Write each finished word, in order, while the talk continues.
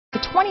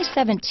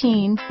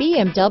2017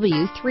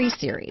 BMW 3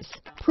 Series.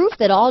 Proof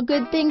that all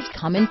good things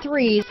come in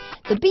threes,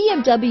 the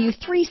BMW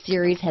 3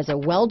 Series has a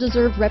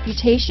well-deserved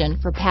reputation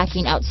for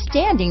packing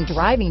outstanding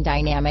driving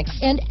dynamics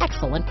and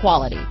excellent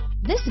quality.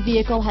 This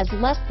vehicle has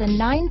less than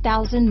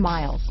 9,000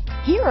 miles.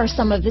 Here are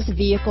some of this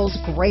vehicle's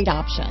great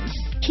options: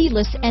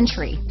 keyless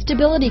entry,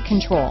 stability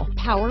control,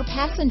 power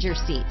passenger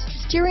seat,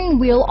 steering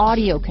wheel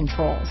audio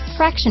controls,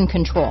 traction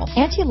control,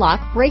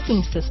 anti-lock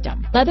braking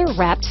system,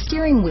 leather-wrapped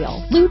steering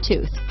wheel,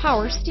 Bluetooth,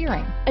 power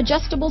steering,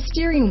 adjustable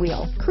steering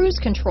wheel, cruise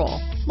control,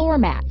 floor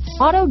mats,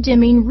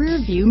 auto-dimming rear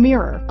view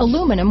mirror,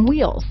 aluminum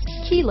wheels,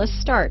 keyless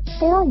start,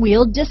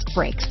 four-wheel disc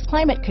brakes,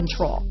 climate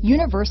control,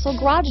 universal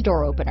garage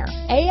door opener,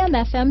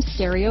 AM/FM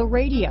stereo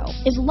radio.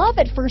 Is love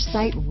at first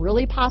sight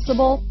really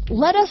possible?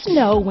 Let us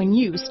know when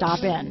you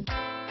stop in.